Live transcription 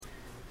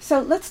So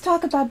let's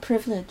talk about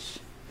privilege,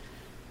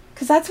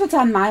 because that's what's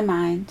on my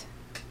mind.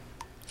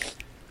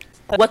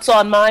 What's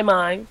on my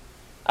mind?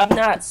 I'm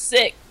not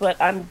sick, but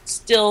I'm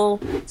still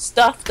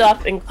stuffed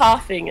up and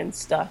coughing and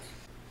stuff.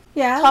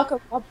 Yeah?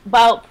 Talk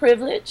about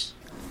privilege.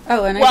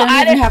 Oh, and Well,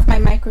 I don't even have my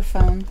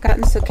microphone.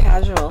 Gotten so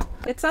casual.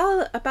 It's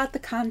all about the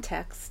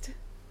context.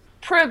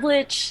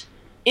 Privilege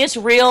is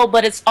real,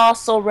 but it's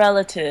also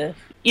relative.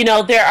 You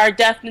know, there are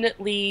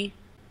definitely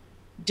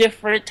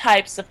different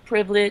types of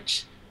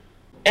privilege,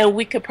 and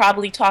we could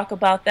probably talk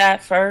about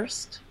that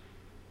first.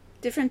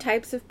 Different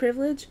types of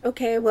privilege?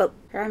 Okay, well,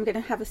 I'm going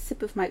to have a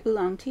sip of my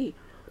oolong tea.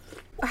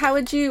 How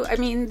would you, I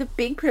mean, the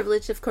big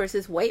privilege, of course,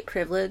 is white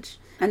privilege,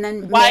 and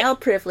then male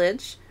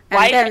privilege,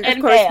 and then, of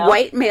course, male.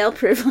 White male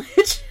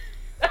privilege.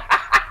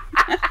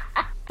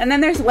 And then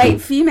there's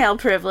white female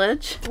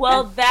privilege.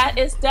 Well, that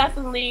is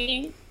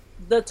definitely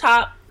the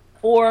top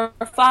 4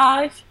 or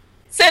 5.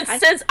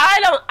 Since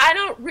I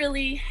don't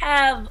really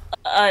have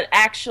an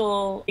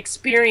actual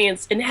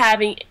experience in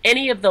having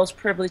any of those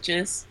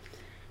priviages,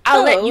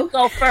 I'll let you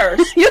go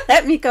first. You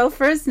let me go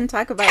first and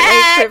talk about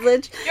white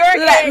privilege.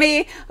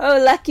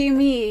 Lucky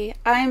me.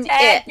 I'm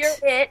it. You're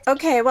it.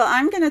 Okay, well,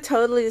 I'm going to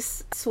totally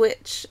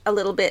switch a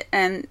little bit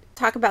and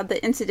talk about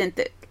the incident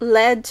that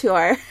led to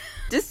our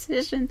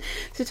decision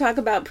to talk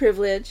about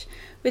privilege,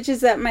 which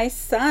is that my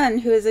son,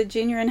 who is a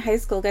junior in high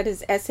school, got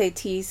his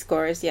SAT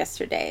scores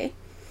yesterday.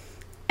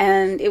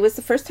 And it was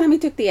the first time he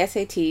took the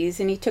SATs,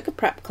 and he took a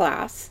prep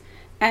class.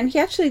 And he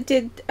actually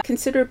did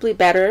considerably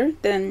better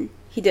than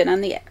he did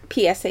on the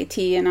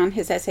PSAT and on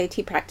his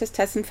SAT practice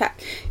test. In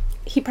fact,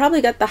 he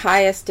probably got the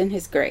highest in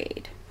his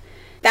grade.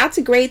 That's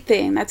a great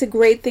thing. That's a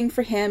great thing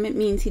for him. It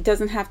means he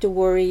doesn't have to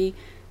worry.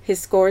 His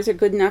scores are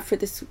good enough for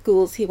the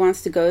schools he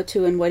wants to go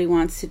to and what he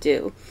wants to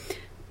do.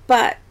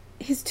 But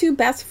his 2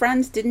 best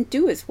friends didn't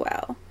do as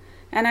well.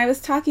 And I was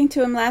talking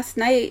to him last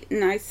night,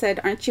 and I said,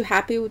 "Aren't you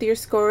happy with your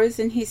scores?"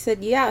 And he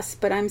said, "Yes,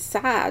 but I'm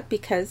sad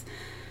because,"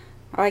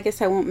 I guess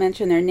I won't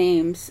mention their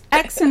names,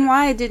 X and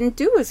Y didn't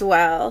do as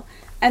well.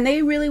 And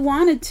they really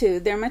wanted to.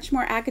 They're much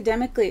more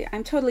academically,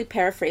 I'm totally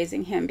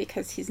paraphrasing him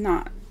because he's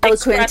not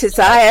eloquent as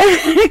I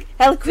am.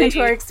 Eloquent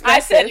or expressive. I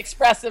said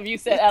expressive, you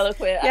said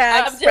eloquent.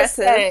 Yeah, I'm just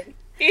saying.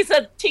 He's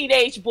a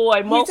teenage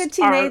boy. He's a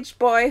teenage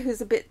boy who's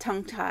a bit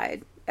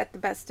tongue-tied at the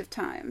best of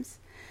times.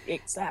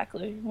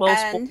 Exactly.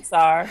 Most boys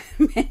are.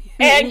 Many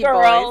and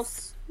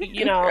girls.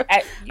 You know,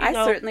 I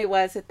certainly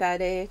was at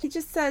that age. He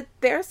just said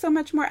they're so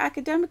much more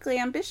academically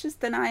ambitious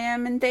than I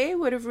am, and they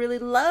would have really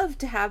loved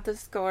to have the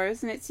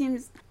scores, and it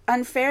seems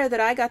unfair that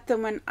I got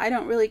them when I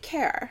don't really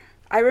care.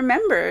 I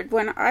remembered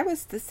when I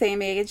was the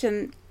same age,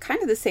 and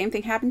kind of the same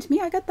thing happened to me.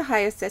 I got the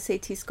highest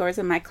SAT scores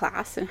in my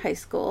class in high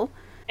school.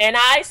 And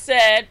I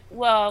said,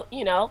 well,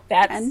 you know,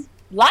 that's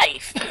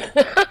life.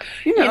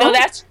 You know,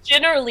 that's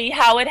generally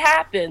how it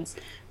happens.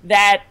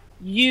 That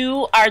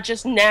you are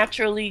just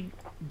naturally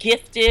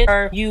gifted,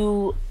 or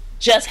you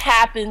just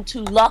happen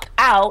to luck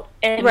out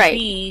and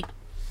be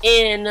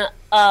in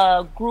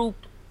a group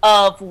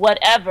of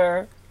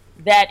whatever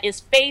that is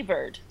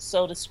favored,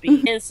 so to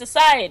speak, in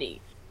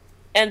society.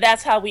 And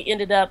that's how we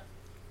ended up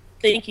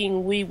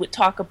thinking we would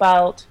talk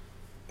about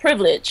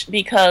privilege,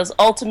 because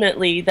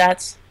ultimately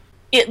that's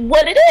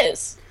what it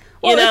is.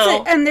 You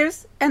know?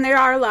 And there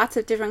are lots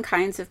of different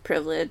kinds of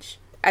privilege.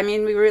 I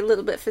mean, we were a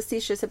little bit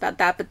facetious about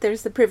that, but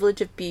there's the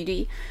privilege of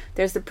beauty.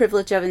 There's the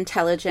privilege of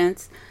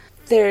intelligence.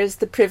 There's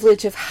the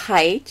privilege of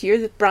height.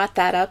 You brought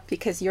that up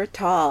because you're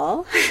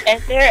tall.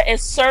 And there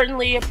is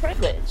certainly a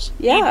privilege.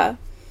 Yeah.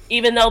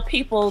 Even though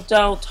people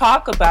don't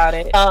talk about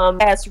it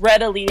as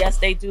readily as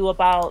they do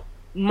about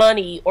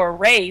money or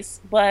race,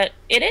 but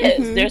it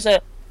is.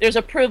 Mm-hmm. There's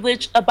a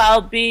privilege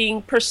about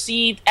being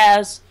perceived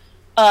as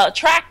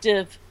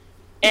attractive,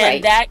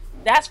 and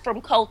that's from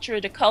culture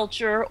to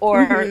culture,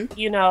 or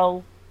you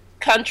know,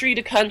 country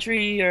to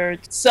country, or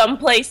some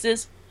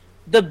places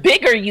the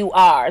bigger you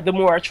are, the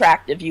more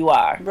attractive you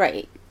are.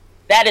 Right.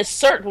 That is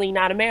certainly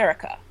not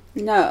America.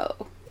 No.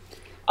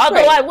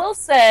 Although I will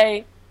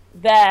say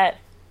that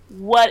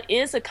what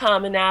is a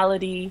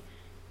commonality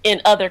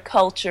in other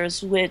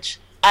cultures, which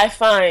I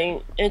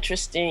find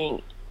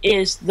interesting,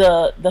 is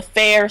the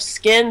fair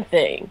skin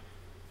thing.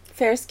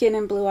 Fair skin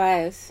and blue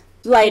eyes.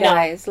 Lighter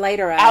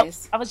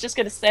eyes. I was just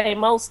going to say,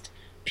 most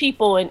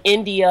people in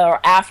India or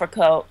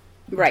Africa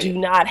do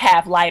not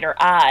have lighter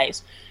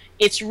eyes.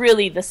 It's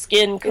really the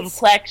skin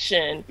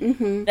complexion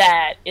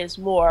that is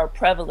more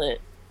prevalent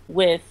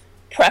with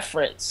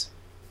preference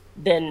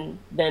than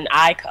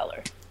eye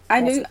color.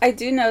 I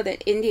do know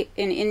that in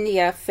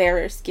India,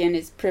 fairer skin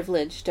is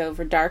privileged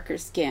over darker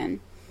skin.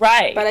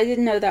 Right. But I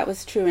didn't know that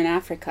was true in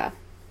Africa.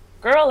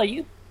 Girl, are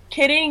you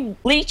kidding?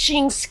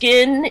 Bleaching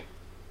skin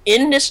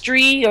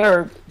industry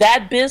or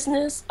that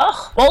business?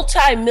 Oh,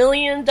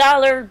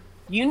 multi-million-dollar.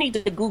 You need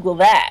to Google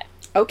that.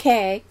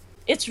 Okay.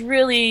 It's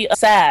really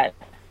sad,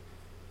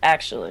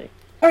 actually.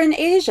 Or in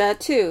Asia,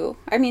 too.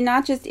 I mean,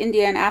 not just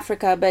India and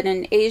Africa, but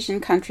in Asian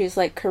countries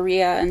like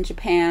Korea and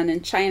Japan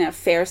and China,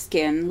 fair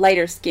skin,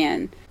 lighter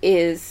skin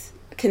is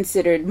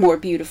considered more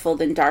beautiful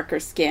than darker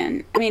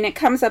skin. I mean, it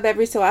comes up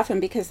every so often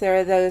because there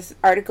are those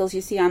articles you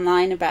see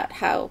online about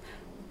how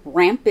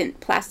rampant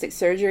plastic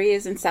surgery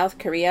is in South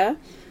Korea.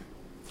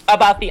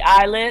 About the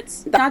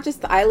eyelids? Not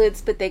just the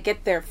eyelids, but they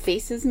get their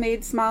faces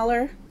made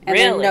smaller. And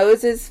really? their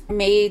noses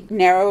made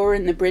narrower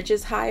and the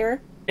bridges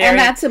higher. And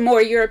that's a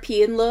more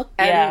European look.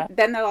 And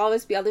then there'll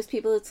always be other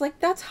people. It's like,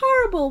 that's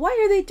horrible. Why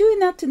are they doing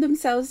that to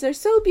themselves? They're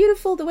so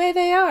beautiful the way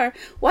they are.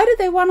 Why do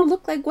they want to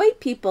look like white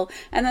people?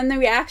 And then the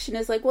reaction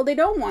is like, well, they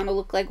don't want to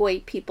look like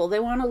white people. They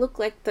want to look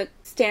like the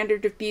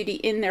standard of beauty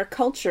in their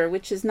culture,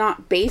 which is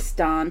not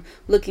based on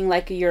looking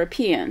like a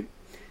European.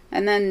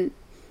 And then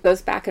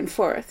goes back and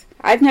forth.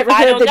 I've never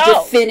heard the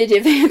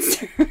definitive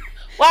answer.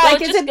 Well,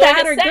 like, is it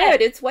bad or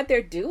good? It's what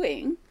they're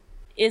doing.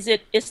 It's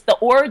the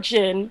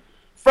origin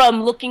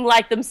from looking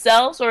like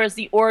themselves, or is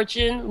the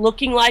origin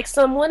looking like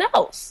someone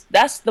else?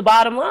 That's the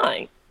bottom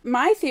line.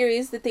 My theory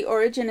is that the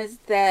origin is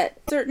that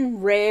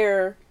certain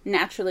rare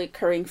naturally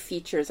occurring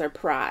features are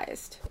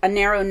prized. A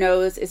narrow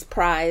nose is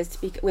prized,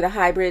 with a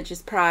high bridge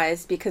is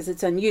prized because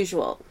it's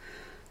unusual.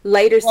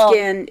 Lighter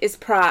skin is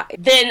prized.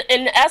 Then,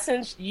 in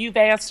essence, you've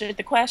answered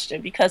the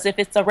question, because if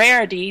it's a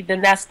rarity,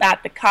 then that's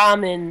not the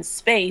common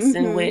space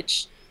in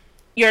which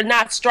you're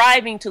not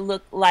striving to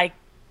look like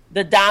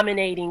the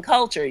dominating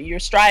culture. You're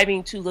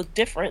striving to look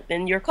different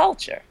than your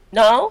culture.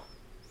 No?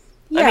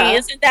 Yeah. I mean,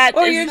 isn't that...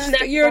 Or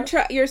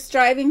you're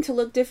striving to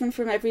look different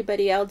from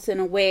everybody else in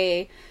a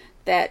way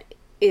that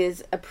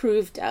is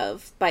approved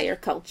of by your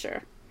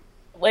culture.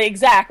 Well,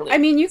 exactly. I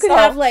mean, you could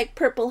have, like,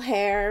 purple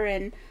hair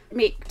and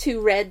make 2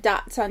 red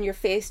dots on your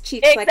face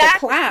cheeks like a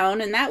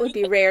clown, and that would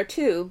be rare,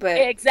 too.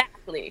 But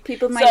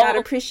people might not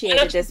appreciate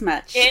it as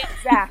much.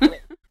 Exactly.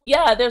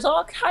 Yeah, there's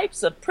all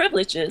types of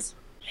privileges.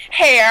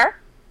 Hair.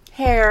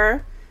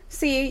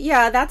 See,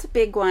 yeah, that's a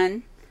big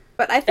one.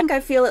 But I think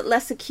I feel it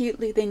less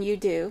acutely than you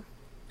do.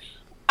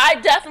 I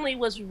definitely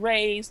was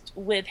raised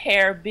with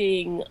hair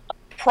being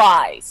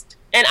prized.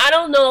 And I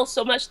don't know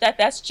so much that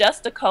that's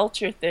just a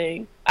culture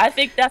thing. I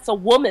think that's a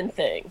woman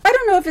thing. I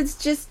don't know if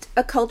it's just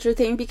a culture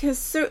thing, because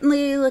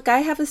certainly, like, I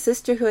have a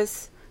sister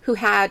who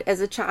had, as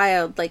a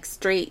child, like,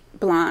 straight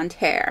blonde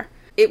hair.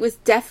 It was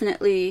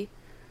definitely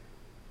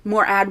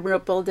more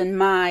admirable than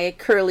my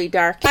curly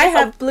dark. I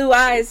have blue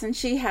eyes and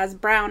she has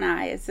brown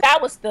eyes.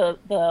 That was the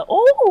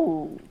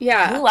blue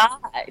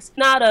eyes.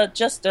 Not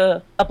just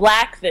a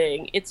black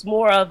thing. It's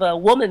more of a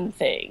woman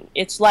thing.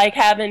 It's like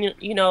having, a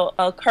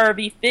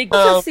curvy figure.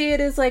 I also see it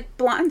as like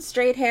blonde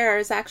straight hair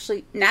is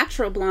actually,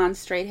 natural blonde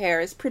straight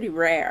hair is pretty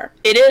rare.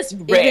 It is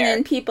rare. Even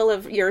in people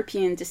of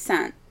European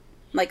descent.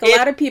 Like, a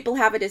lot of people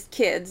have it as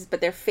kids,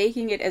 but they're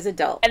faking it as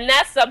adults. And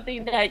that's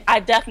something that I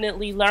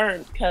definitely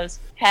learned, because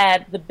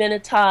had the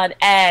Benetton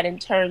ad in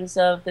terms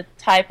of the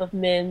type of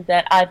men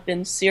that I've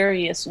been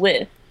serious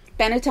with.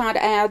 Benetton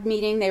ad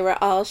meaning they were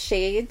all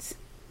shades?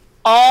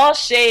 All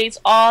shades,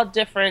 all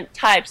different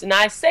types. And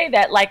I say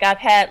that like I've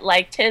had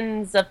like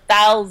tens of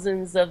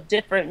thousands of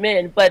different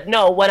men. But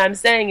no, what I'm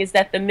saying is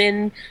that the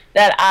men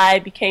that I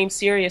became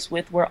serious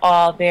with were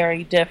all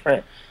very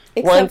different.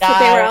 Except that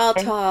they were all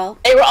tall.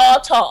 They were all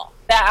tall.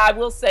 I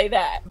will say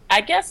that.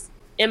 I guess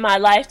in my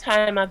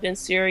lifetime, I've been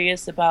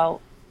serious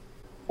about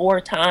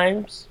 4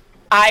 times.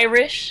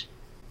 Irish,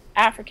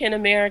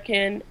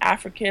 African-American,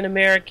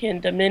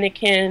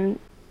 Dominican.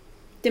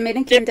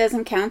 Dominican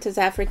doesn't count as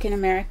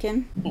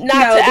African-American?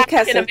 Not to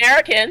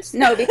African-Americans.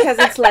 No, because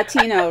it's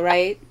Latino,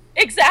 right?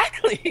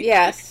 Exactly.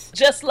 Yes.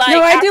 Just like...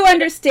 No, I do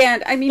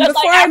understand. I mean, just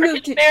before like I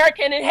moved to...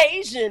 African-American and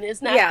Haitian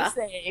is not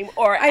the same.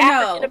 Or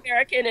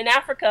African-American in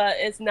Africa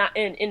is not...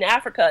 In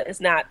Africa is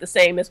not the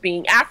same as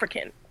being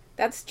African.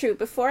 That's true.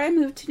 Before I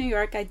moved to New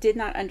York, I did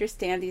not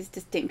understand these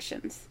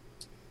distinctions.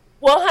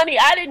 Well, honey,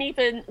 I didn't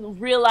even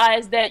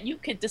realize that you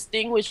could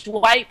distinguish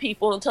white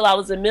people until I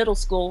was in middle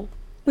school.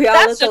 We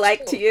all look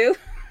alike to you?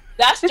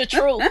 That's the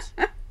truth.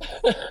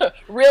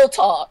 Real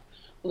talk.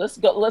 Let's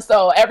go.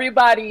 So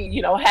everybody,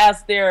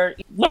 has their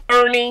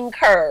learning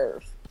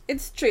curve.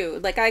 It's true.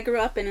 Like, I grew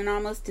up in an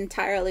almost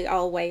entirely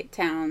all-white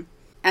town.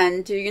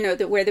 And,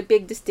 where the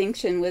big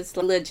distinction was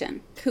religion.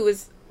 Who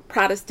was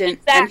Protestant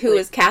and who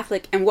was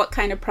Catholic, and what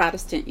kind of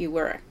Protestant you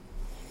were.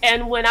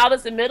 And when I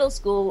was in middle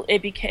school,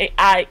 it became,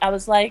 I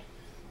was like,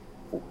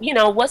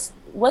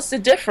 what's the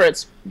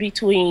difference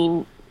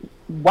between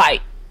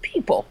white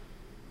people?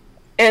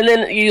 And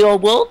then,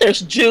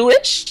 there's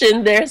Jewish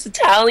and there's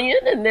Italian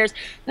and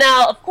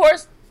now, of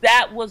course,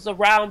 that was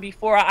around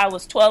before I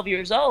was 12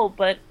 years old,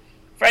 but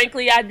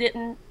frankly, I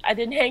didn't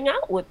hang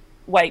out with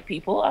white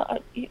people,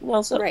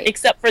 right.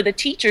 Except for the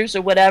teachers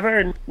or whatever.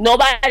 And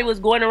nobody was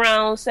going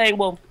around saying,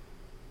 well,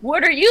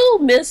 what are you,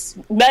 Miss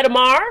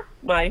Metamar?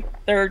 My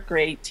 3rd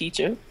grade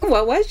teacher.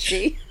 What was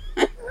she?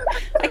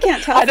 I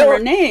can't tell her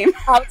name.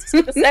 I was just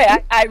going to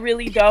say, I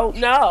really don't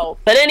know.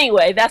 But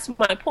anyway, that's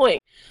my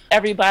point.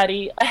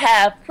 Everybody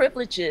have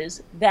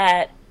privileges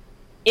that,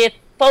 if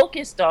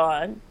focused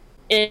on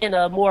in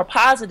a more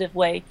positive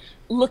way,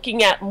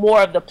 looking at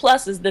more of the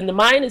pluses than the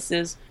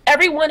minuses,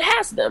 everyone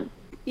has them.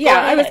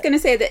 Yeah, I was going to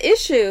say the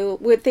issue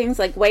with things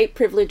like white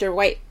privilege or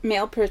white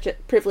male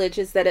privilege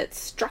is that it's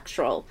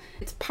structural.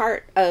 It's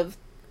part of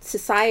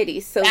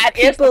society. So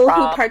people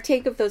who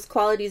partake of those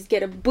qualities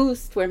get a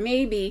boost where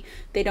maybe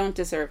they don't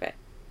deserve it.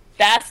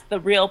 That's the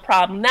real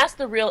problem. That's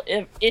the real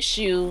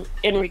issue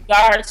in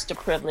regards to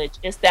privilege,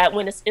 is that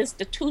when it's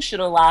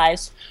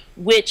institutionalized,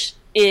 which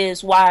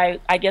is why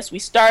I guess we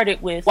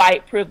started with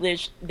white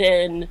privilege,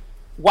 then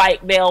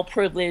white male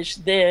privilege,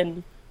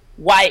 then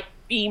white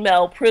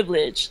female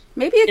privilege.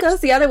 Maybe it goes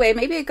the other way.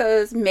 Maybe it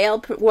goes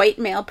white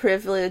male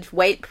privilege,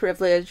 white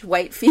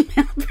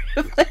female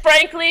privilege.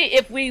 Frankly,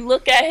 if we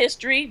look at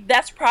history,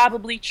 that's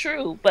probably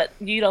true. But,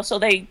 so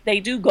they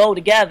do go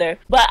together.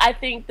 But I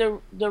think the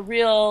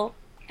real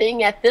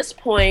thing at this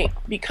point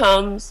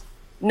becomes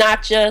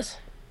not just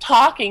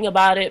talking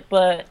about it,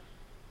 but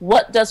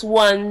what does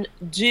one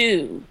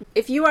do?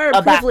 If you are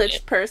a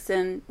privileged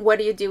person, what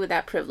do you do with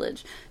that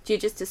privilege? Do you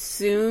just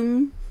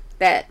assume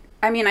that?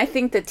 I mean, I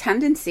think the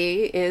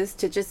tendency is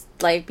to just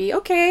be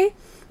okay,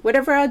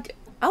 whatever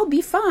I'll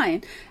be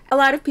fine. A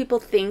lot of people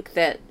think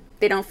that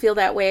they don't feel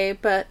that way,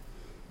 but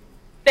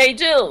they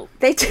do.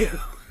 They do.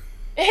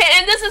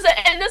 And this is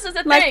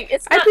the thing.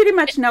 It's I pretty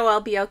much know I'll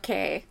be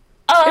okay.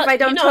 If I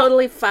don't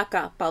totally fuck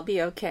up, I'll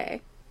be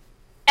okay.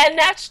 And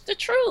that's the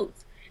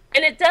truth.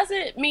 And it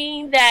doesn't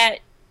mean that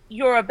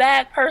you're a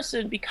bad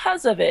person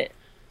because of it.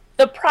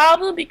 The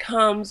problem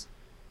becomes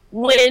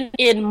when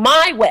in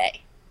my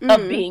way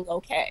of being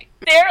okay.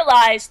 There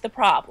lies the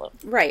problem.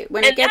 Right.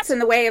 When it gets in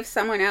the way of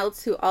someone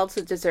else who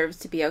also deserves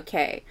to be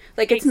okay.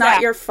 It's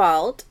not your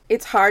fault.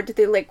 It's hard to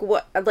do,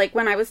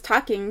 when I was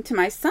talking to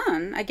my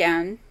son,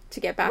 again, to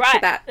get back to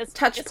that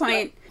touch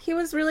point, he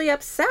was really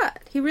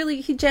upset.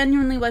 He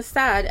genuinely was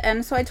sad.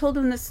 And so I told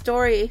him the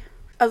story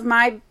of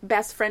my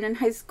best friend in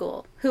high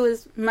school, who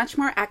was much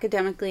more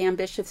academically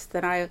ambitious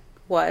than I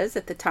was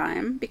at the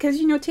time.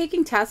 Because,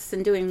 taking tests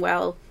and doing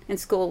well in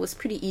school was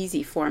pretty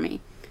easy for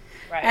me.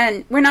 Right.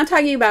 And we're not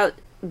talking about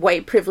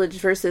white privilege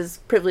versus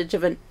privilege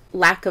of a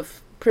lack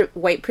of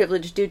white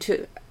privilege due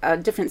to a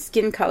different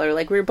skin color.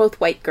 We were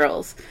both white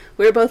girls.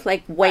 We were both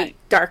white,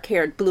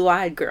 dark-haired,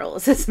 blue-eyed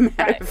girls, as a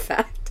matter of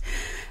fact.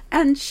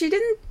 And she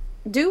didn't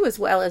do as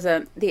well as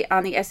on the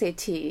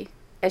SAT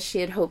as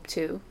she had hoped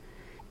to.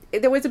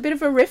 There was a bit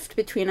of a rift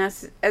between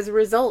us as a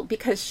result,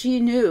 because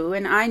she knew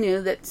and I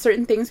knew that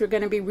certain things were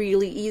going to be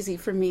really easy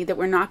for me that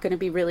were not going to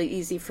be really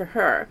easy for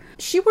her.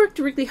 She worked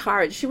really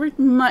hard. She worked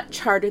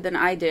much harder than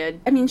I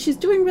did. I mean, she's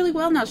doing really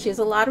well now. She has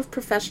a lot of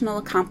professional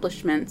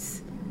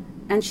accomplishments,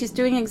 and she's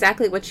doing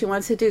exactly what she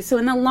wants to do. So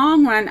in the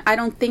long run, I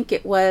don't think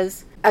it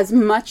was as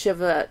much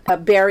of a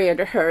barrier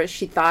to her as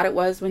she thought it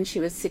was when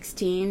she was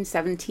 16,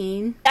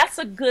 17. That's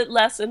a good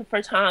lesson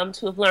for Tom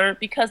to have learned,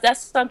 because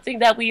that's something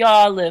that we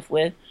all live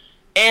with.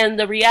 And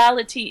the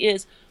reality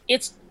is,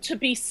 it's to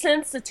be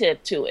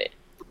sensitive to it.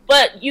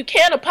 But you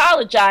can't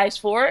apologize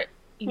for it.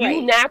 Right.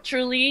 You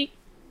naturally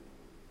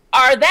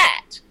are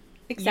that.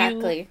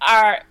 Exactly. You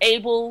are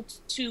able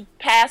to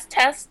pass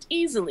tests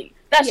easily.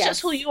 That's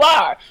just who you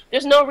are.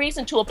 There's no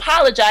reason to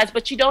apologize,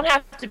 but you don't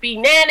have to be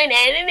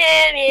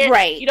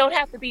Right. You don't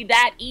have to be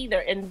that either.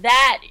 And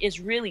that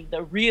is really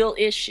the real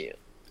issue.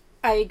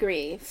 I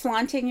agree.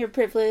 Flaunting your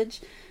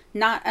privilege,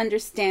 not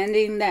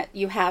understanding that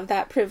you have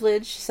that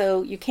privilege,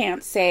 so you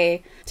can't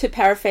say, to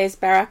paraphrase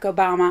Barack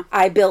Obama,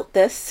 I built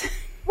this.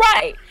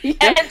 Right.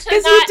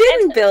 Because you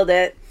didn't build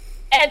it.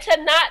 And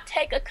to not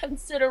take a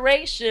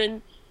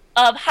consideration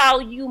of how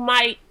you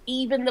might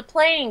even the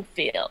playing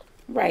field.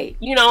 Right.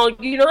 You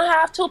don't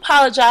have to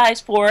apologize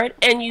for it,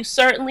 and you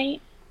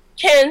certainly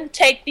can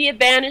take the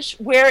advantage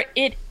where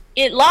it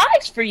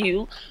lies for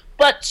you,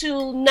 but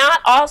to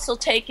not also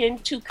take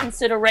into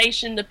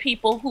consideration the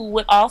people who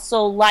would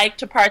also like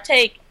to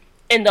partake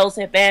in those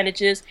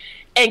advantages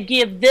and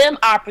give them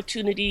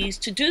opportunities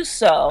to do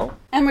so.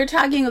 And we're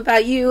talking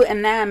about you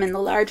and them in the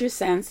larger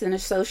sense, in a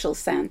social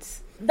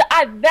sense.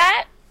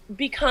 That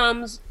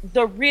becomes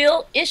the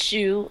real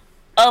issue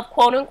of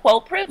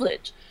quote-unquote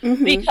privilege,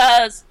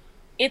 because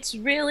it's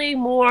really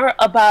more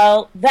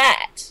about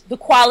that, the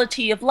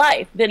quality of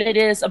life, than it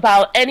is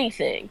about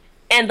anything.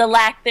 And the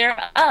lack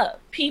thereof.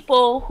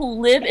 People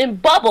who live in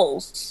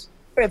bubbles.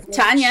 Privilege.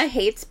 Tanya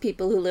hates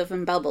people who live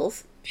in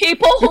bubbles.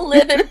 People who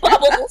live in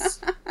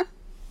bubbles.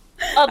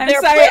 I'm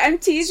sorry, I'm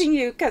teasing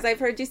you because I've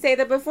heard you say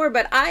that before,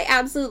 but I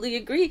absolutely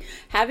agree.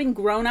 Having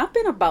grown up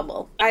in a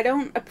bubble, I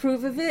don't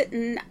approve of it,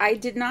 and I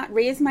did not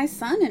raise my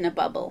son in a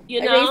bubble.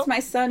 I raised my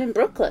son in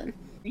Brooklyn.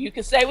 You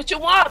can say what you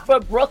want,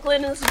 but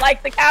Brooklyn is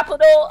like the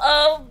capital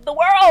of the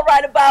world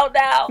right about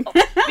now.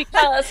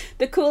 Because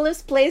the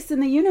coolest place in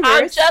the universe.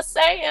 I'm just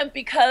saying,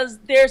 because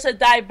there's a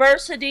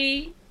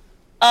diversity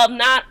of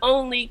not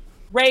only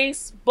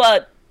race,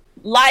 but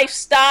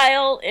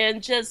lifestyle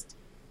and just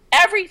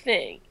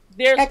everything.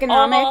 There's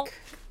economic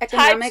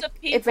types of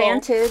people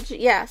advantage,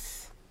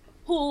 yes,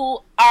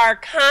 who are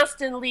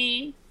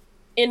constantly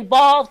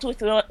involved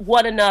with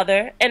one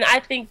another. And I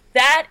think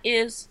that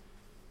is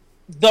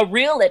the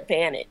real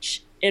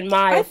advantage in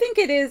my I think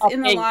it is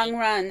opinion. in the long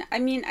run. I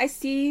mean, I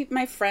see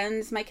my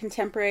friends, my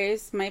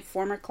contemporaries, my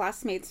former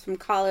classmates from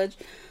college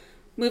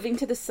moving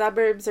to the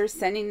suburbs or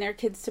sending their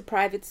kids to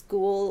private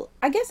school.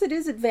 I guess it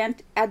is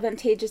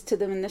advantageous to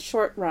them in the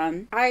short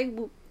run. I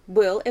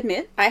will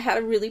admit I had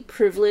a really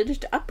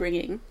privileged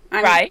upbringing.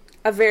 I'm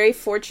a very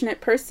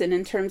fortunate person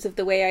in terms of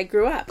the way I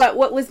grew up. But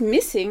what was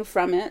missing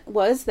from it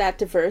was that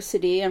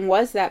diversity and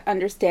was that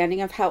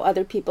understanding of how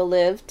other people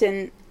lived.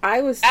 And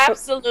I was...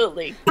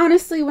 Absolutely.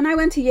 Honestly, when I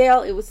went to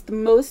Yale, it was the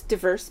most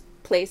diverse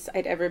place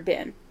I'd ever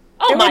been.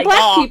 Oh, there were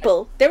black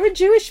people. There were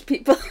Jewish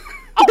people.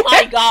 Oh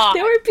my God!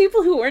 There were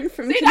people who weren't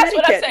from Connecticut. That's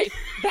what I'm saying.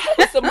 That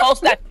was the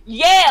most.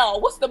 Yale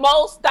was the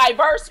most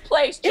diverse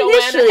place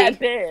Joanna had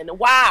been.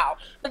 Wow,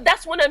 but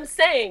that's what I'm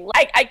saying.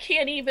 Like I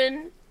can't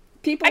even.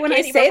 People, when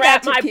I say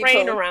that to people,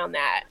 brain around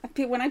that.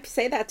 When I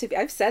say that to,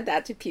 I've said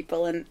that to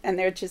people, and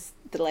they're just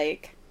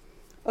like,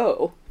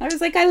 "Oh," I was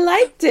like, "I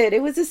liked it.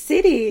 It was a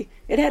city.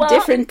 It had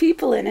different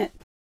people in it."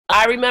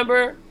 I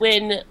remember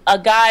when a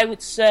guy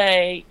would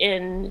say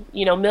in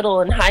middle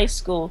and high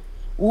school,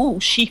 "Ooh,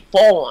 she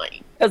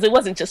fine." Because it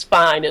wasn't just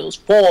fine, it was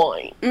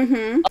fine.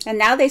 Mm-hmm. And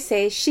now they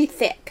say, she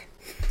thick.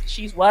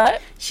 She's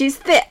what? She's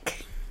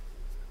thick.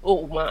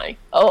 Oh, my.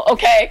 Oh,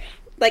 okay.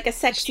 Like a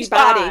sexy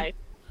body. Fine.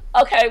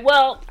 Okay,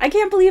 well... I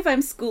can't believe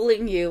I'm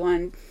schooling you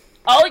on...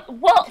 Oh,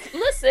 well,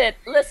 listen.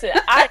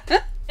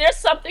 There's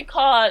something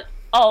called,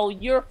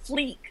 you're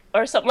fleek.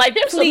 Or something like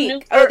there's fleek. Some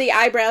new Oh, the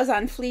eyebrows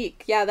on fleek.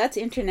 Yeah, that's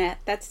internet.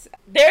 There's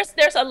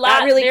a lot.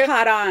 That really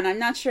caught on. I'm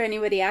not sure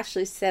anybody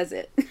actually says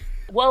it.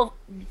 Well,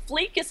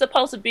 fleek is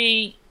supposed to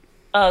be...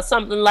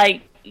 something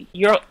like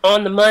you're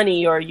on the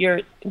money or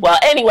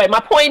anyway,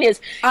 my point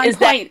is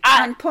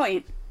on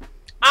point.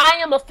 I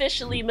am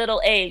officially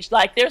middle-aged.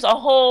 Like there's a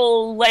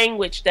whole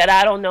language that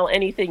I don't know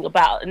anything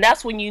about. And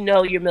that's when you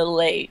know you're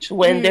middle-aged.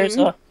 When there's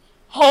a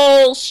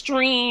whole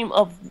stream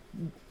of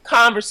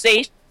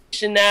conversation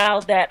now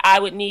that I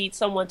would need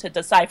someone to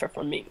decipher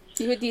for me.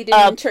 You would need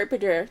an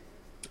interpreter.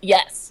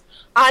 Yes.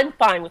 I'm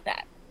fine with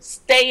that.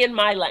 Stay in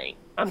my lane.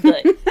 I'm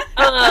good.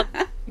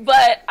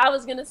 But I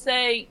was going to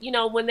say,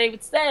 when they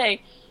would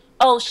say,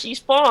 oh, she's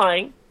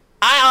fine,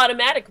 I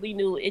automatically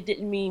knew it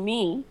didn't mean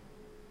me.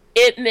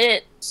 It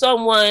meant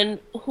someone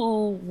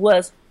who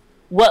was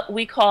what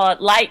we called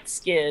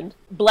light-skinned,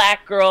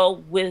 black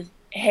girl with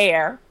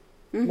hair,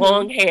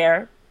 long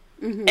hair.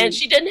 Mm-hmm. And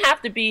she didn't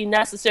have to be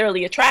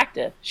necessarily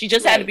attractive. She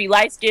just had to be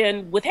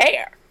light-skinned with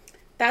hair.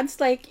 That's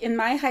like in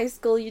my high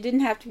school, you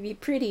didn't have to be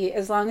pretty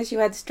as long as you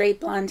had straight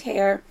blonde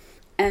hair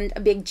and a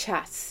big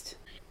chest.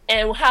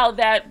 And how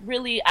that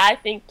really, I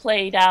think,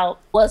 played out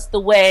was the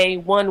way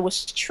one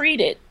was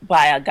treated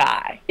by a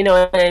guy. You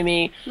know what I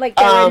mean? Like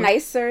they were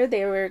nicer.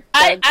 They were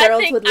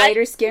girls with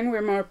lighter skin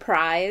were more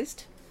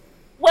prized.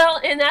 Well,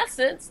 in that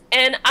sense,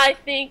 and I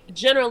think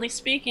generally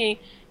speaking,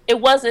 it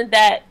wasn't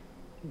that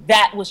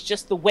was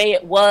just the way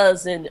it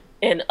was, and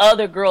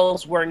other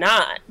girls were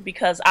not,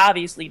 because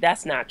obviously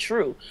that's not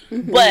true.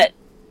 Mm-hmm. But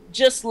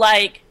just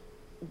like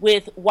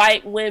with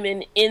white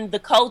women in the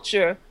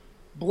culture,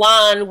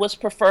 blonde was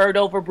preferred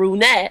over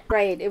brunette.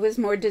 Right, it was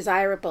more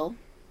desirable.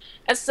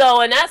 And so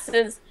in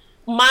essence,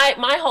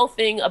 my whole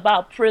thing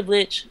about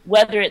privilege,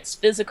 whether it's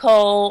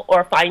physical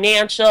or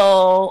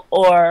financial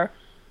or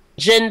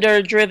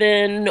gender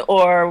driven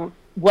or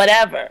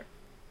whatever,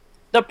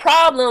 the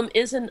problem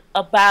isn't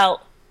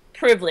about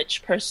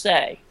privilege per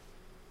se,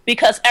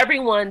 because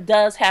everyone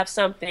does have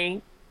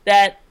something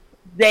that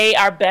they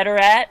are better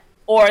at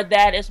or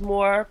that is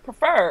more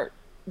preferred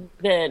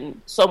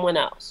than someone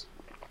else.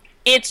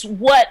 It's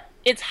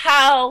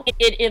how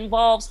it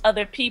involves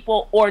other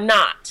people or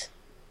not.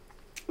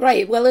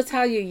 Right. Well, it's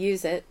how you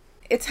use it.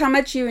 It's how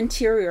much you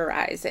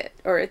interiorize it,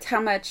 or it's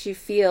how much you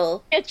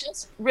feel. It's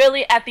just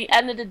really, at the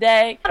end of the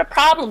day, not a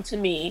problem to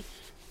me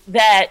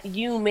that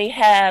you may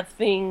have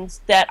things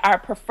that are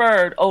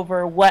preferred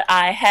over what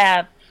I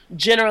have,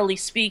 generally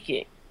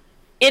speaking.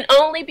 It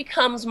only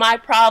becomes my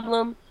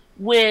problem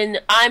when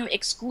I'm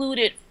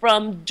excluded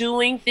from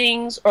doing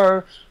things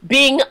or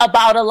being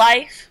about a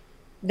life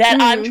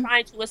that I'm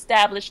trying to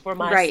establish for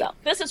myself.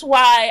 Right. This is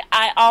why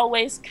I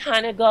always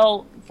kind of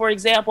go, for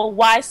example,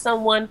 why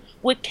someone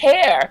would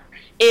care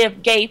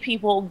if gay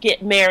people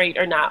get married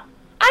or not.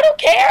 I don't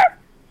care.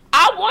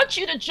 I want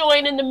you to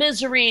join in the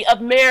misery of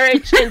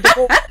marriage and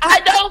divorce. I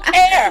don't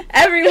care.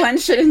 Everyone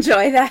should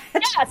enjoy that.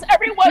 Yes,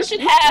 everyone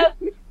should have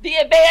the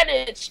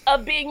advantage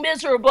of being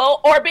miserable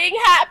or being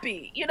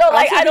happy. Also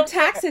I don't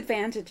tax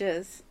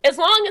advantages. As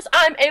long as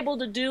I'm able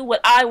to do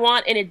what I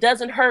want and it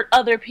doesn't hurt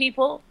other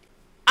people,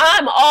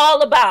 I'm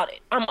all about it.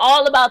 I'm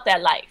all about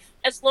that life.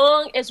 As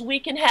long as we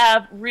can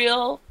have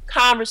real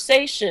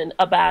conversation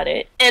about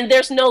it and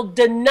there's no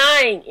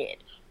denying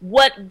it.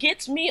 What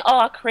gets me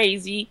all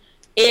crazy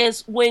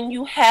is when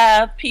you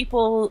have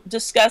people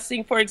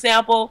discussing, for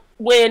example,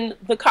 when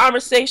the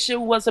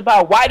conversation was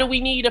about why do we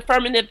need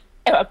affirmative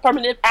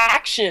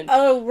action.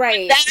 Oh,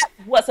 right. That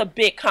was a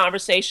big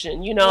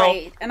conversation,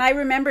 Right. And I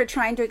remember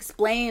trying to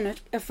explain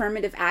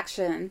affirmative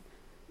action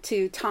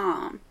to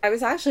Tom. I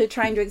was actually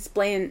trying to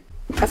explain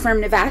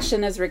affirmative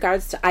action as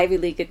regards to Ivy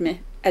League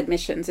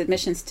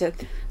admissions to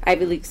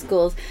Ivy League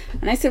schools.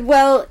 And I said,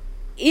 well,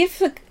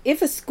 if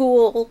a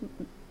school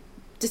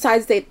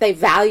decides they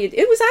valued,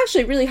 it was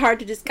actually really hard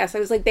to discuss. I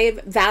was like, they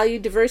value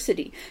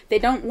diversity. They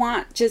don't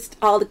want just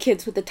all the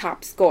kids with the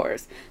top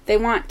scores. They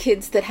want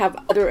kids that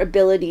have other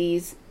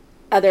abilities,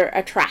 other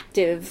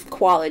attractive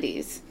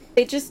qualities.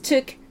 They just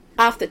took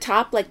off the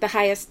top, like the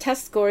highest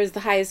test scores,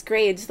 the highest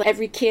grades. Like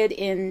every kid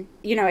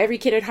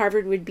at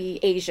Harvard would be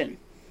Asian.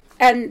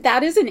 And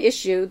that is an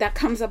issue that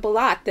comes up a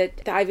lot, that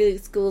the Ivy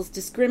League schools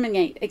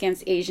discriminate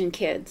against Asian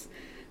kids,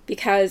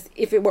 because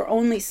if it were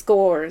only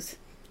scores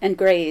and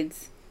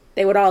grades,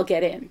 they would all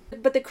get in.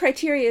 But the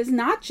criteria is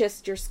not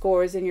just your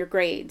scores and your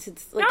grades.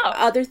 It's like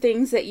other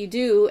things that you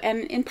do,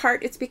 and in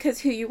part it's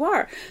because who you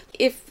are.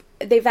 If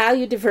they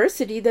value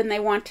diversity, then they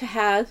want to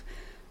have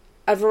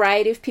a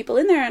variety of people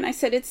in there. And I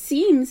said, it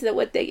seems that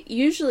what they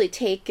usually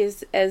take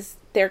is as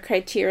their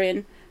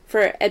criterion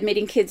for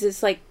admitting kids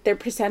is like their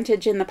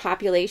percentage in the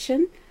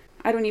population.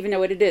 I don't even know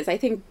what it is. I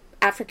think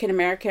African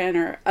American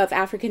or of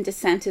African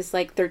descent is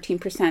like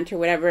 13% or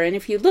whatever. And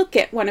if you look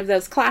at one of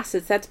those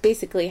classes, that's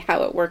basically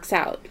how it works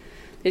out.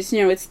 There's,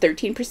 it's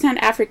 13%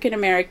 African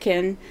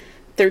American,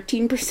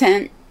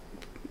 13%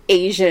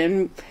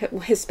 Asian,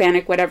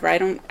 Hispanic, whatever. I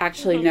don't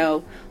actually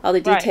know all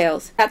the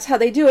details. Right. That's how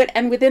they do it.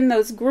 And within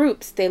those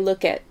groups, they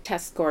look at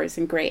test scores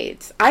and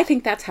grades. I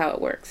think that's how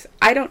it works.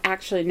 I don't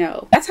actually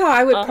know. That's how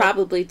I would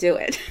probably do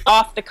it.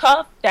 Off the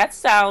cuff, that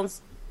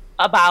sounds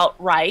about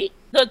right.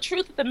 The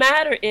truth of the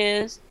matter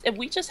is, if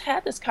we just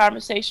had this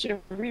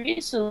conversation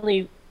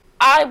recently,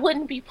 I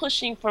wouldn't be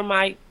pushing for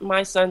my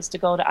sons to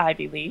go to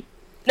Ivy League.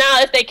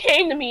 Now, if they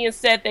came to me and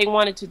said they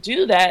wanted to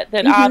do that,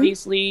 then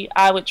obviously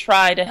I would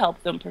try to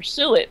help them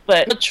pursue it.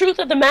 But the truth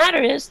of the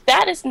matter is,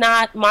 that is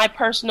not my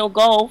personal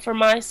goal for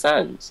my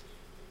sons.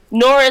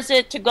 Nor is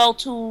it to go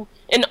to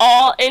an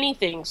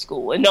all-anything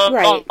school, an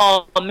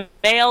all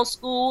male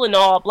school, an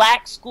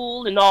all-black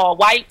school, an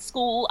all-white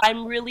school.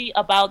 I'm really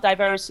about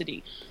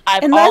diversity.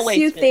 Unless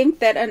you think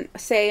that,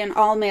 an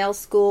all-male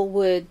school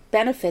would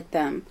benefit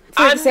them.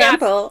 For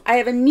example, I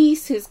have a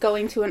niece who's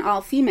going to an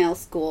all-female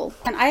school,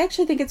 and I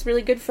actually think it's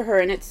really good for her,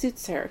 and it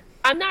suits her.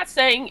 I'm not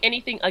saying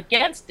anything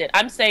against it.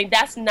 I'm saying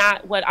that's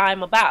not what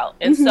I'm about.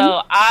 And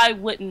so I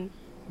wouldn't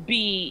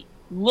be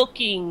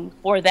looking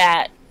for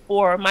that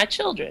for my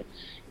children.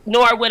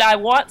 Nor would I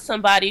want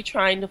somebody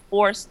trying to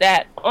force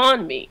that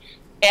on me,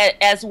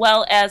 as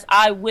well as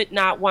I would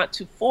not want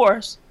to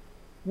force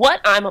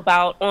what I'm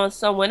about on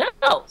someone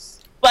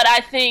else. But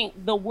I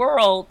think the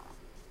world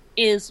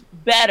is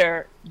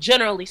better,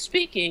 generally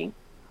speaking,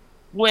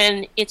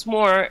 when it's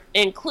more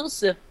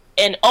inclusive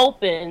and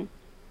open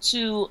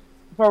to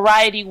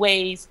variety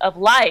ways of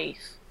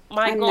life.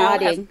 I'm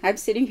nodding. I'm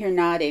sitting here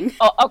nodding.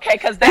 Oh, okay,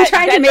 because I'm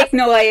trying to make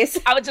noise.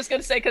 I was just going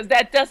to say, because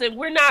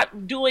we're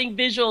not doing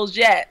visuals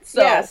yet,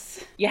 so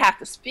you have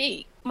to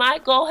speak. My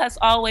goal has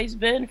always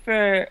been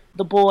for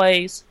the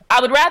boys,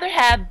 I would rather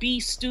have B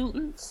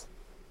students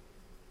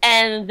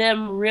and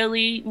them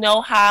really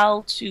know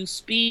how to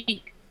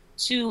speak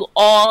to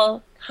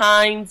all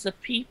kinds of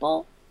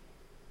people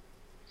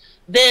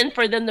than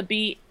for them to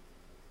be.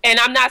 And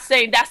I'm not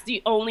saying that's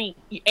the only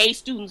A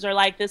students are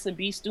like this and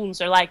B students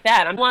are like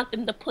that. I want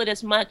them to put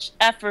as much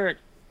effort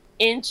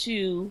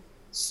into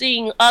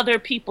seeing other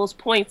people's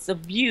points of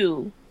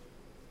view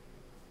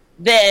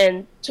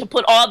than to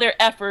put all their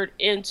effort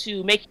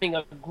into making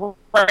a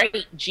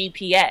great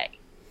GPA.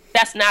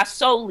 That's not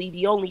solely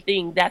the only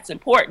thing that's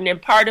important.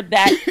 And part of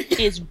that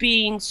is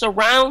being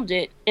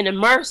surrounded and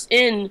immersed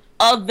in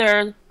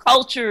other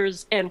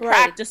cultures and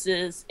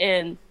practices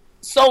and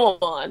so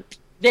on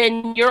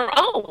than your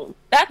own.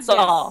 That's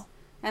all.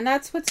 And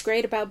that's what's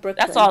great about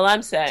Brooklyn. That's all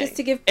I'm saying. Just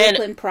to give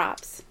Brooklyn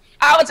props.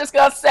 I was just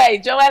going to say,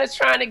 Joanna's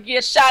trying to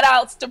give shout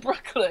outs to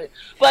Brooklyn.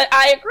 But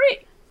I agree.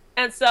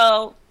 And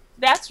so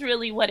that's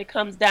really what it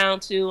comes down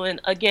to.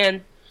 And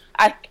again,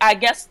 I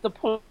guess the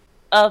point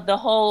of the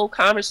whole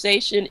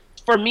conversation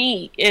for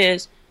me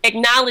is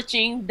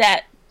acknowledging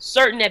that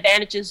certain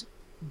advantages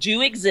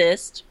do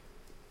exist,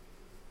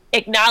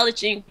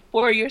 acknowledging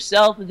for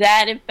yourself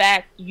that in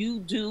fact you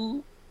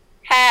do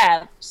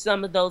have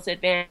some of those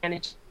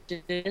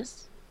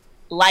advantages,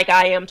 like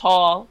I am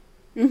tall.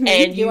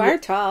 And you are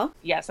tall.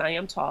 Yes, I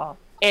am tall.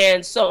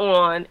 And so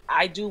on.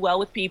 I do well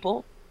with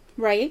people.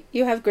 Right.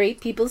 You have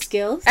great people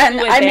skills. And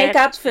I make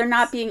up for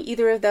not being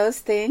either of those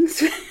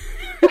things.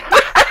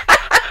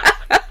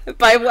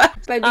 By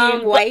what? By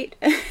being white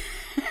and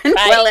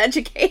well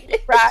educated.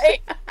 Right.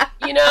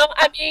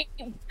 I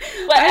mean,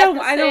 but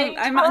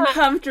I'm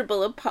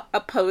uncomfortable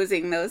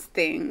opposing those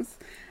things.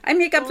 I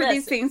make up for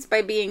these things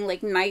by being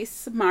like nice,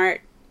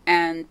 smart,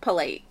 and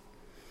polite.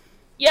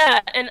 Yeah,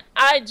 and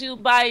I do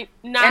by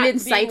not and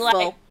insightful.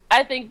 Being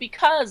I think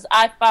because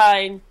I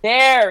find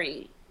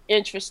very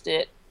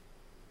interested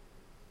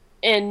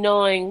in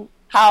knowing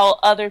how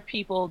other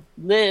people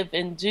live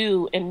and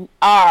do and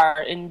are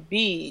and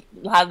be,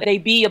 how they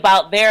be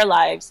about their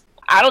lives.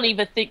 I don't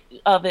even think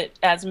of it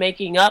as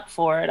making up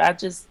for it.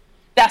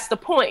 That's the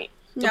point.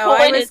 No,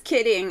 I was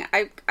kidding.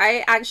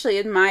 I actually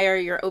admire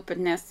your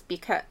openness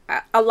because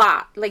a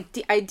lot.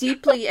 Like I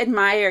deeply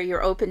admire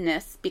your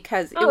openness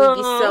because it would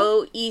be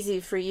so easy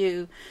for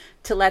you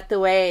to let the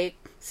way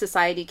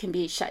society can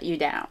be shut you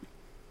down.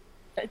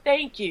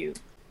 Thank you.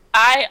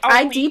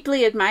 I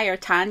deeply admire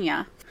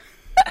Tanya.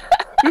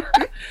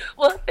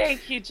 Well,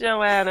 thank you,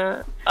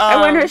 Joanna. I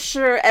want to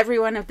assure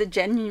everyone of the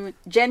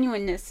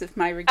genuineness of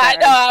my regard. I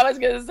know, I was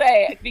going to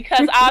say,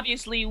 because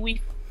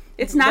obviously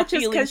it's not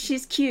just because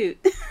she's cute.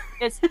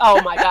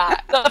 Oh my God.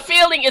 The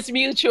feeling is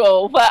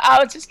mutual, but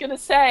I was just going to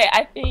say,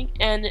 I think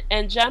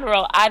in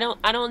general, I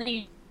don't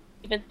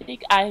even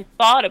think I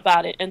thought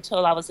about it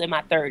until I was in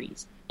my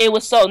 30s. It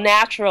was so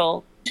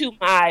natural to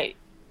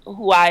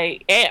who I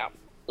am.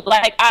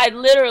 Like, I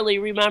literally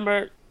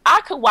remember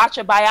I could watch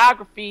a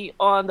biography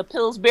on the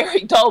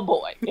Pillsbury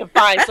Doughboy and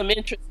find some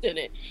interest in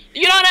it.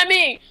 You know what I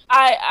mean?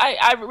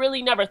 I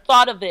really never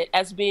thought of it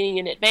as being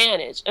an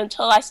advantage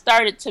until I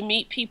started to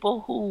meet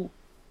people who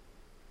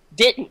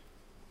didn't,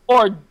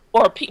 or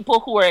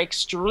people who are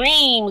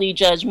extremely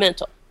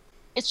judgmental.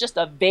 It's just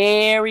a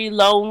very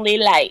lonely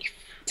life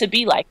to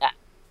be like that.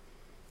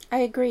 I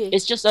agree.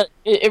 It's just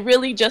it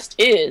really just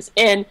is.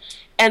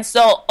 And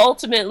so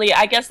ultimately,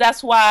 I guess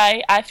that's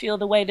why I feel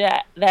the way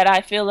that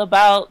I feel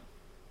about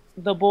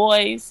the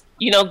boys,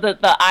 you know,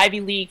 the Ivy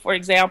League, for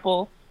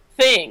example,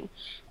 thing,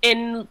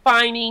 in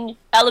finding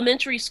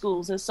elementary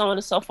schools and so on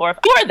and so forth.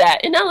 For that,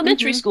 in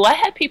elementary school, I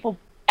had people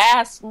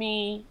ask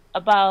me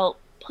about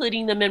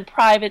putting them in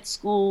private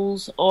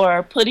schools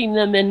or putting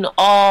them in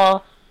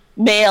all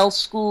male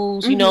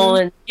schools, you know,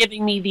 and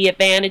giving me the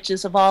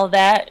advantages of all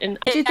that. And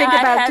did you think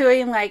about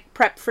doing like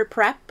Prep for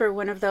Prep or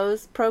one of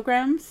those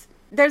programs?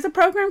 There's a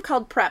program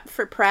called Prep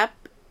for Prep,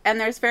 and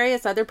there's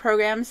various other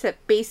programs that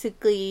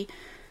basically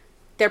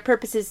their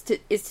purpose is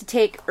to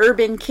take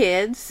urban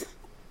kids,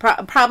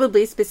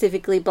 probably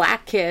specifically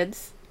black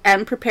kids,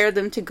 and prepare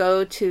them to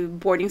go to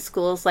boarding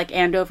schools like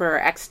Andover or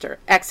Exeter.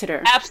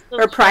 Absolutely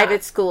or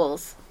private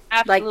schools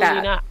absolutely like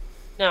that. Not.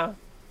 No,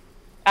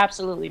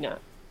 absolutely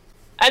not.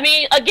 I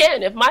mean,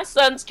 again, if my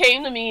sons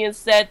came to me and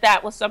said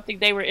that was something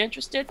they were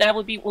interested, that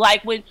would be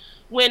like when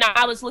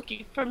I was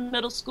looking for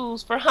middle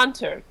schools for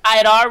Hunter. I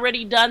had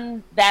already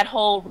done that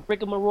whole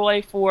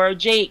rigmarole for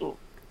Jayden.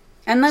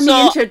 And let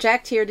me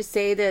interject here to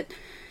say that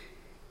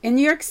in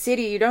New York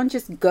City, you don't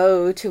just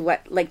go to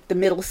the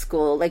middle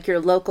school, like your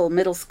local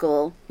middle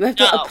school. You have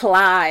to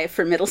apply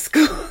for middle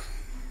school.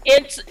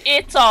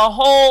 It's a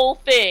whole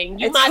thing.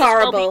 It's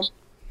horrible.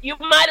 You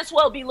might as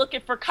well be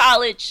looking for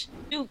college.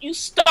 You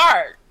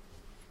start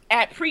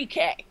at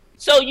pre-K.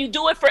 So you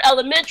do it for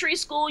elementary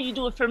school, you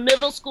do it for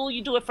middle school,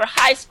 you do it for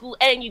high school,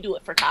 and you do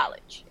it for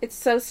college. It's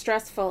so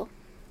stressful.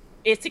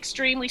 It's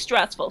extremely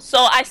stressful. So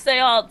I say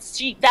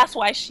that's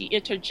why she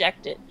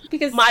interjected.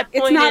 Because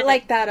it's not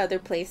like that other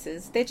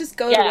places. They just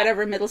go to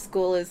whatever middle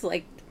school is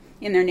like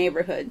in their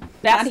neighborhood.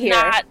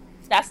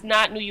 That's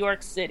not New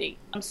York City.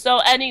 So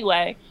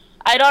anyway,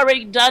 I'd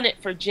already done it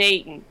for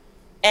Jayden.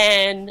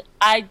 And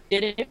I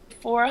did it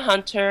for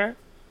Hunter.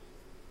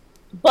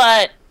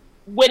 But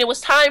when it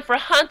was time for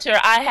Hunter,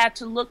 I had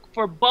to look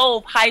for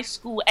both high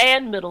school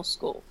and middle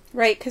school.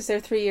 Right, because they're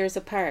 3 years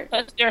apart.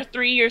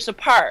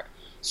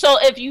 So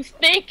if you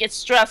think it's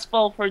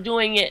stressful for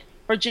doing it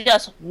for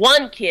just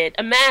one kid,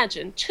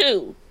 imagine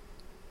two.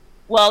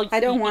 Well, I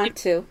don't want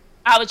to.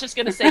 I was just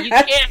going to say,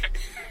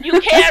 you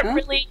can't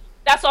really,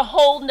 that's a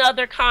whole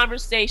nother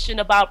conversation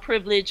about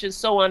privilege and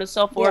so on and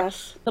so forth.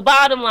 Yes. The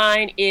bottom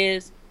line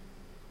is,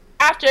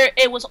 after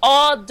it was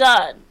all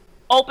done,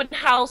 open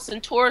house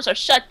and tours are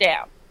shut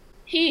down.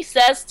 He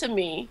says to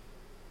me,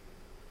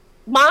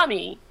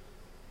 Mommy,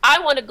 I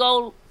want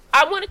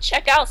to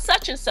check out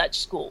such and such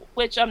school,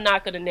 which I'm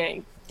not going to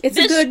name.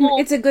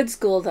 It's a good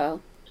school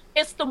though.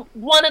 It's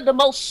one of the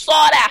most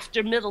sought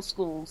after middle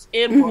schools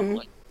in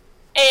Brooklyn.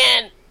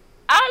 And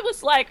I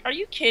was like, are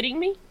you kidding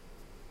me?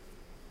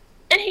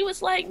 And he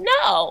was like,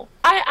 no,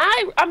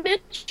 I'm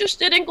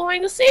interested in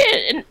going to see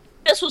it. And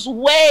this was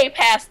way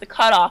past the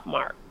cutoff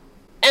mark.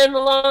 And the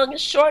long and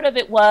short of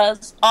it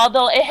was,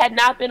 although it had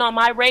not been on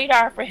my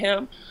radar for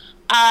him,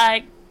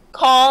 I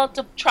called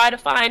to try to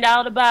find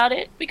out about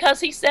it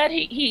because he said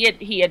he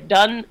had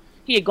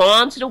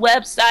gone to the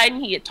website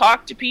and he had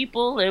talked to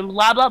people and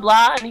blah, blah,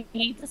 blah. And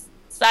he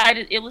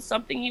decided it was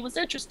something he was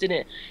interested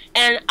in.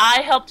 And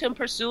I helped him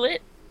pursue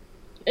it.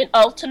 And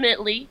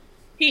ultimately,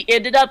 he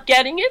ended up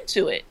getting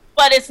into it.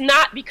 But it's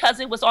not because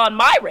it was on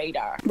my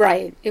radar.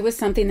 Right. It was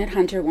something that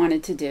Hunter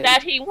wanted to do.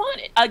 That he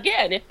wanted.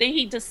 Again, if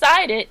he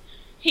decided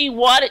he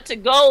wanted to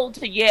go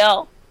to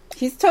Yale.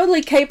 He's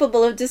totally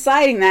capable of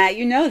deciding that.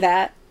 You know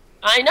that.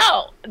 I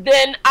know.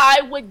 Then I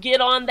would get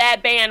on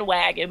that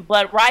bandwagon.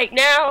 But right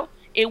now,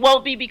 it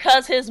won't be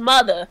because his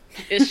mother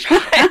is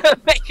trying to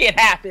make it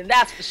happen.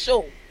 That's for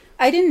sure.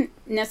 I didn't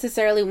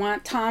necessarily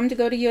want Tom to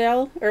go to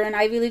Yale or an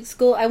Ivy League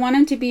school. I want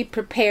him to be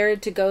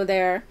prepared to go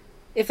there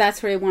if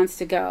that's where he wants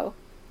to go.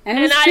 And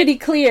it was pretty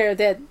clear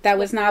that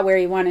was not where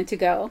he wanted to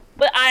go.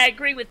 But I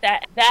agree with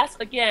that. That's,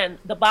 again,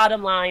 the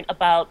bottom line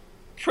about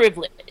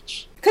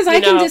privilege. Because I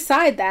can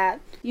decide that.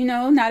 You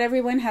know, not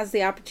everyone has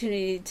the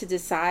opportunity to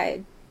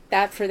decide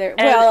that for their...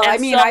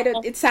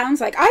 it sounds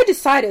like I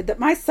decided that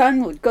my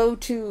son would go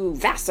to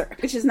Vassar,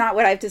 which is not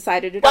what I've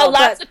decided at all. Well,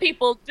 lots of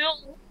people do.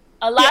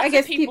 I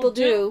guess people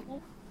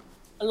do.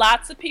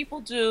 Lots of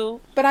people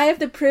do. But I have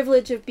the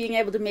privilege of being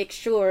able to make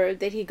sure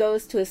that he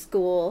goes to a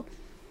school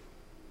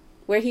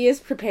where he is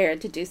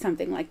prepared to do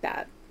something like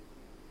that.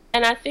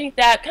 And I think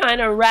that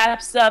kind of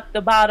wraps up the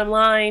bottom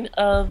line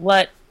of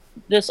what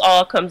this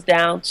all comes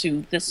down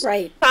to. This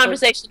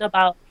conversation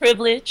about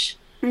privilege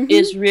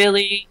is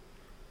really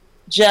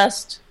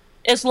just,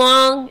 as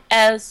long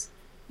as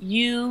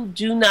you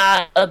do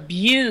not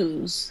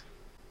abuse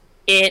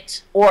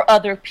it or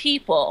other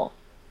people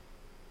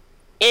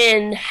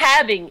in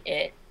having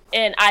it,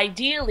 and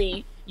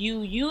ideally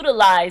you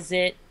utilize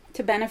it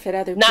to benefit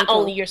other people, not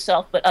only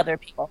yourself but other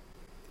people,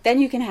 then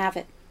you can have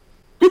it.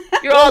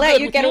 We'll let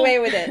you get away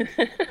with it.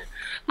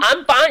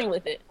 I'm fine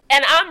with it,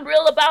 and I'm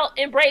real about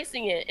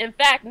embracing it. In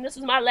fact, and this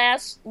is my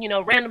last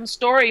random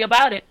story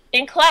about it,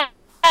 in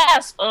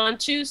class on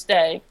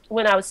Tuesday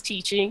when I was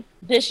teaching,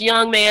 this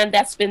young man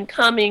that's been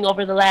coming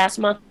over the last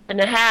month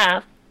and a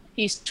half,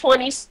 he's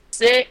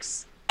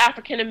 26,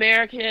 African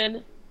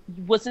American,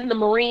 was in the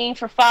Marine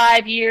for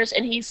 5 years,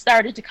 and he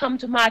started to come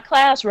to my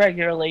class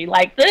regularly.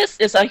 Like, this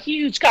is a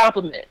huge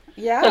compliment.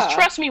 Yeah. Because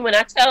trust me when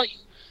I tell you,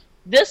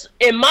 this,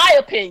 in my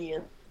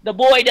opinion, the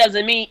boy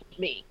doesn't meet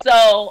me.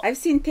 So I've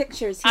seen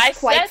pictures. He's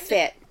quite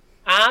fit.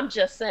 I'm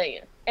just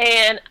saying.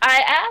 And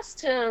I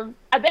asked him,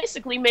 I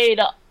basically made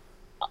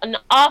an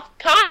off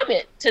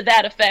comment to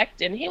that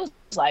effect, and he was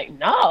like,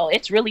 no,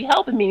 it's really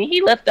helping me. And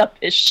he lifted up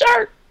his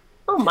shirt.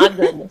 Oh, my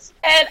goodness.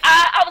 And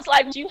I was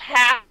like, you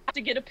have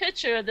to get a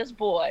picture of this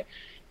boy.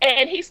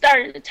 And he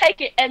started to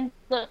take it, and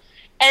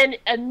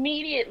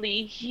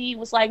immediately he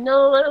was like,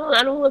 no,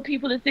 I don't want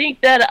people to think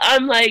that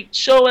I'm like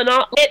showing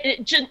off.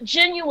 It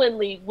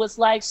genuinely was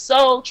like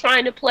so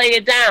trying to play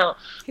it down.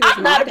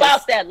 I'm not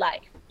about that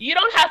life. You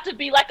don't have to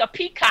be like a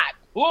peacock.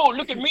 Oh,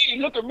 look at me,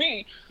 look at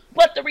me.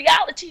 But the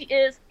reality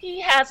is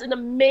he has an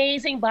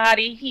amazing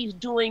body. He's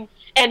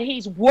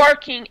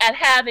working at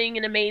having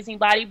an amazing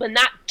body, but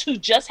not to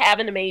just have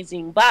an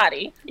amazing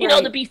body,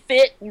 to be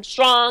fit and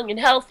strong and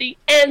healthy.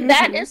 And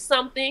that is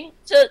something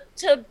to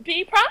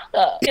be proud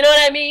of. You know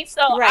what I mean?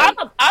 So I'm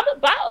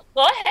about,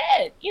 go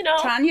ahead,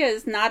 Tanya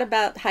is not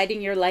about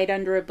hiding your light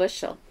under a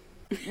bushel.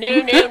 No.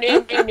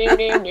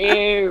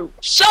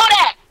 Show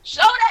that.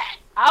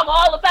 I'm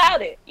all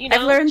about it.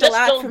 I've learned a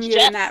lot from you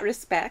in that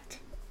respect.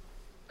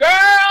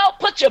 Girl,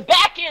 put your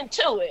back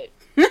into it.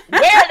 Wear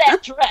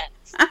that dress.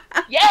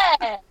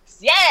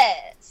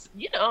 Yes.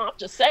 I'm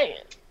just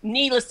saying.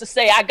 Needless to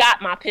say, I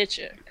got my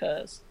picture,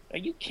 because are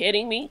you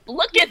kidding me?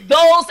 Look at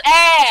those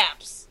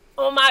abs.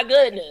 Oh, my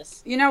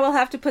goodness. We'll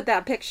have to put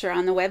that picture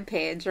on the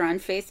webpage or on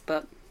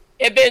Facebook.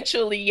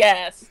 Eventually,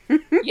 yes.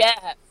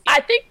 Yes.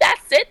 I think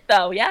that's it,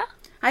 though, yeah?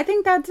 I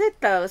think that's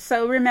it, though.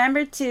 So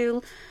remember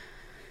to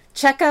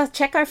check our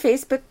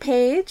Facebook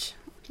page.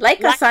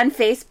 Like us on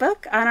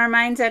Facebook, On Our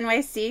Minds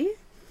NYC.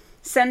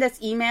 Send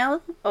us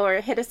email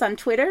or hit us on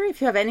Twitter if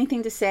you have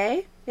anything to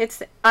say.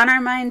 It's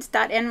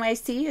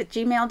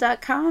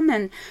onourminds.nyc@gmail.com,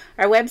 and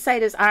our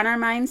website is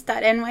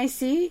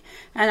onourminds.nyc,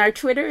 and our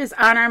Twitter is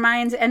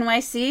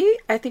onourmindsnyc.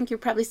 I think you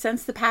probably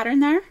sensed the pattern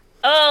there.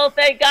 Oh,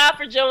 thank God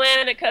for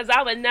Joanna, because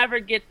I would never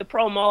get the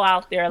promo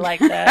out there like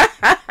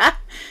that.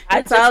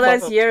 It's all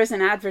those years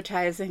in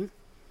advertising.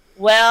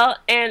 Well,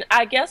 and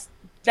I guess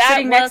that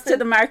sitting next to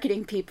the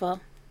marketing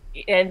people.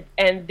 And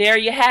there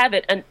you have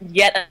it, and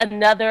yet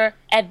another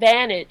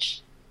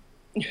advantage.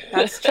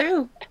 That's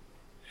true.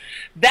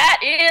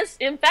 That is,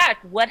 in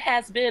fact, what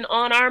has been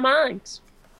on our minds.